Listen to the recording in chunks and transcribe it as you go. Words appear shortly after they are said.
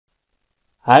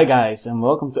Hi guys, and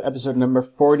welcome to episode number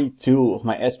 42 of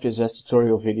my SPSS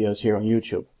tutorial videos here on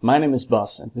YouTube. My name is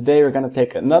Bas, and today we're going to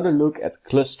take another look at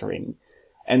clustering.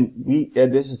 And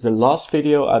this is the last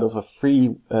video out of a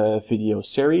free video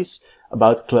series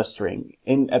about clustering.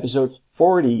 In episode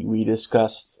 40 we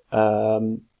discussed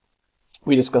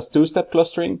two-step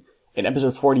clustering. In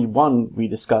episode 41 we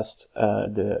discussed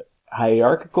the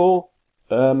hierarchical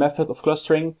method of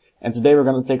clustering, and today we're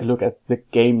going to take a look at the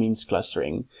k-means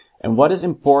clustering. And what is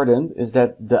important is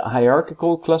that the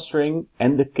hierarchical clustering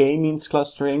and the k-means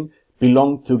clustering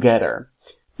belong together.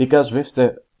 Because with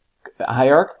the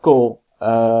hierarchical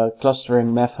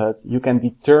clustering method, you can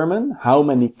determine how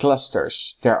many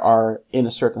clusters there are in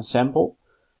a certain sample.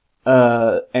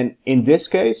 And in this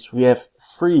case, we have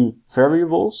 3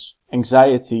 variables: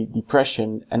 anxiety,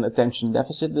 depression, and attention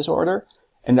deficit disorder.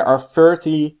 And there are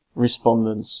 30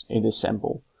 respondents in this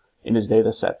sample, in this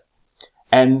data set.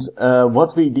 And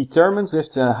what we determined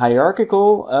with the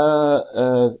hierarchical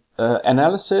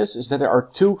analysis is that there are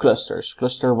 2 clusters,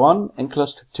 cluster 1 and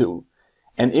cluster 2.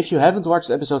 And if you haven't watched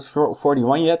episode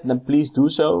 41 yet, then please do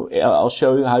so. I'll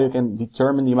show you how you can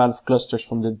determine the amount of clusters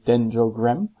from the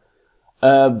dendrogram.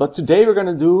 But today we're going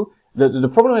to do the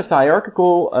problem with the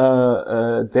hierarchical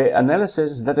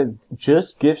analysis is that it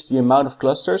just gives the amount of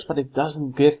clusters, but it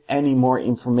doesn't give any more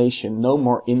information, no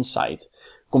more insight,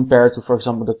 compared to, for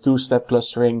example, the two-step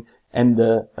clustering and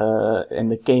the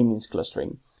k-means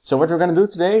clustering. So what we're going to do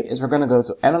today is we're going to go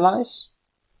to Analyze,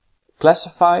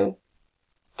 Classify,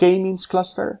 k-means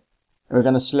cluster, and we're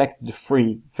going to select the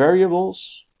 3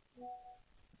 variables.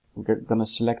 We're going to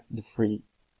select the 3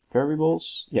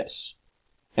 variables, yes.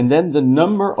 And then the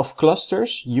number of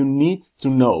clusters you need to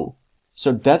know.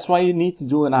 So that's why you need to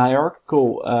do an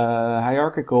hierarchical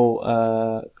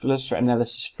cluster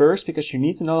analysis first, because you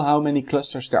need to know how many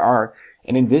clusters there are.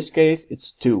 And in this case,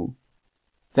 it's 2.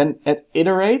 Then at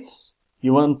Iterate,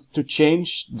 you want to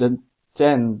change the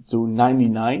 10 to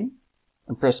 99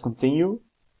 and press Continue.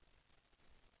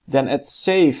 Then at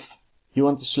Save, you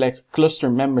want to select Cluster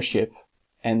Membership,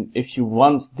 and if you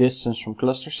want distance from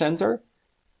cluster center.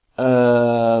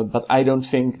 But I don't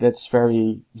think that's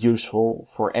very useful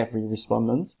for every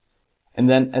respondent. And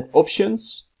then at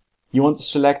Options, you want to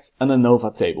select an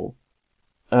ANOVA table.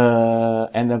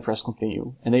 And then press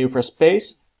Continue. And then you press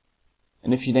Paste.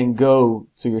 And if you then go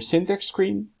to your syntax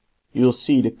screen, you'll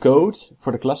see the code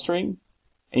for the clustering.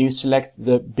 And you select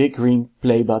the big green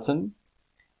play button.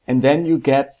 And then you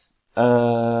get,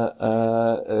 the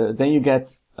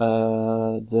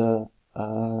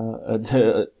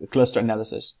cluster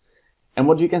analysis. And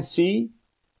what you can see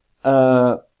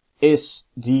is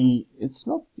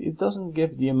it doesn't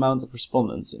give the amount of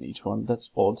respondents in each one. That's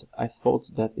odd. I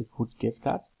thought that it would give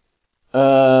that.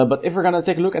 But if we're going to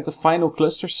take a look at the final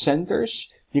cluster centers,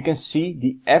 you can see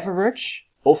the average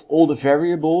of all the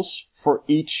variables for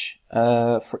each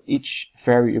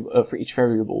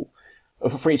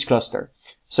cluster.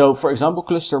 So, for example,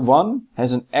 cluster 1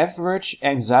 has an average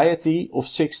anxiety of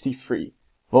 63,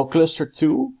 while cluster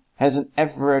 2 has an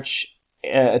average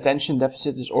attention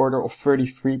deficit disorder of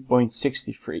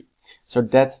 33.63. So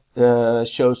that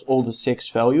shows all the 6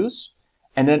 values.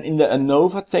 And then in the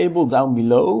ANOVA table down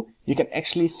below, you can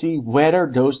actually see whether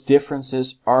those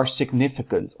differences are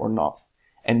significant or not.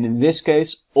 And in this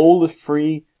case, all the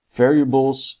 3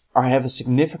 variables have a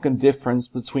significant difference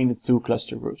between the 2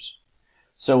 cluster groups.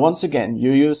 So once again,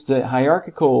 you use the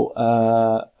hierarchical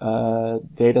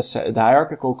data set, the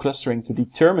hierarchical clustering to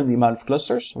determine the amount of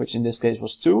clusters, which in this case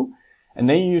was 2. And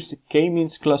then you use the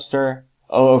k-means cluster.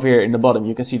 Over here in the bottom,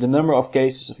 you can see the number of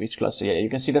cases of each cluster. Yeah, you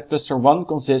can see that cluster 1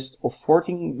 consists of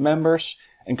 14 members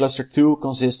and cluster 2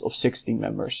 consists of 16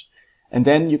 members. And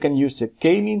then you can use the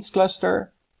k-means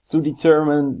cluster to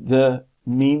determine the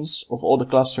means of all the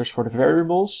clusters for the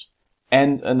variables,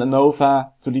 and an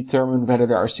ANOVA to determine whether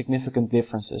there are significant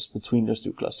differences between those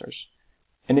 2 clusters.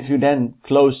 And if you then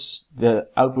close the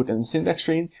output and the syntax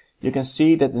screen, you can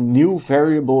see that a new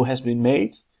variable has been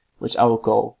made, which I will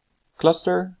call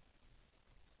cluster.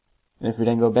 And if we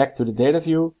then go back to the data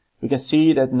view, we can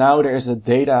see that now there is a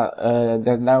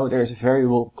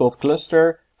variable called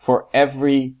cluster. For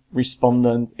every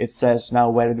respondent, it says now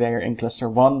whether they are in cluster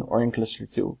 1 or in cluster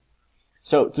 2.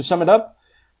 So to sum it up,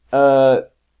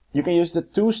 you can use the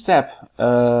two-step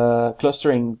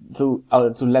clustering to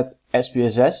let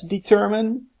SPSS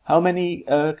determine how many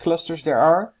clusters there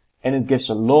are, and it gives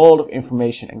a lot of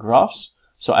information and graphs.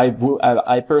 So I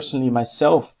personally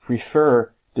myself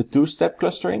prefer the two-step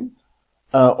clustering,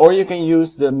 or you can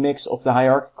use the mix of the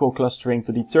hierarchical clustering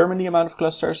to determine the amount of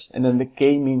clusters, and then the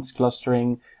k-means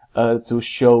clustering to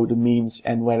show the means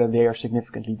and whether they are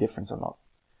significantly different or not.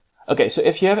 Okay, so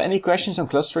if you have any questions on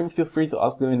clustering, feel free to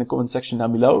ask them in the comment section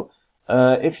down below.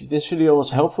 If this video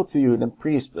was helpful to you, then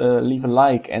please leave a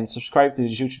like and subscribe to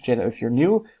this YouTube channel if you're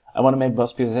new. I want to make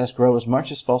SPSS grow as much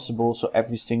as possible, so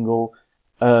every single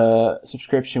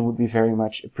subscription would be very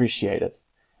much appreciated.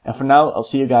 And for now, I'll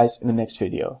see you guys in the next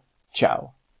video.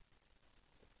 Ciao.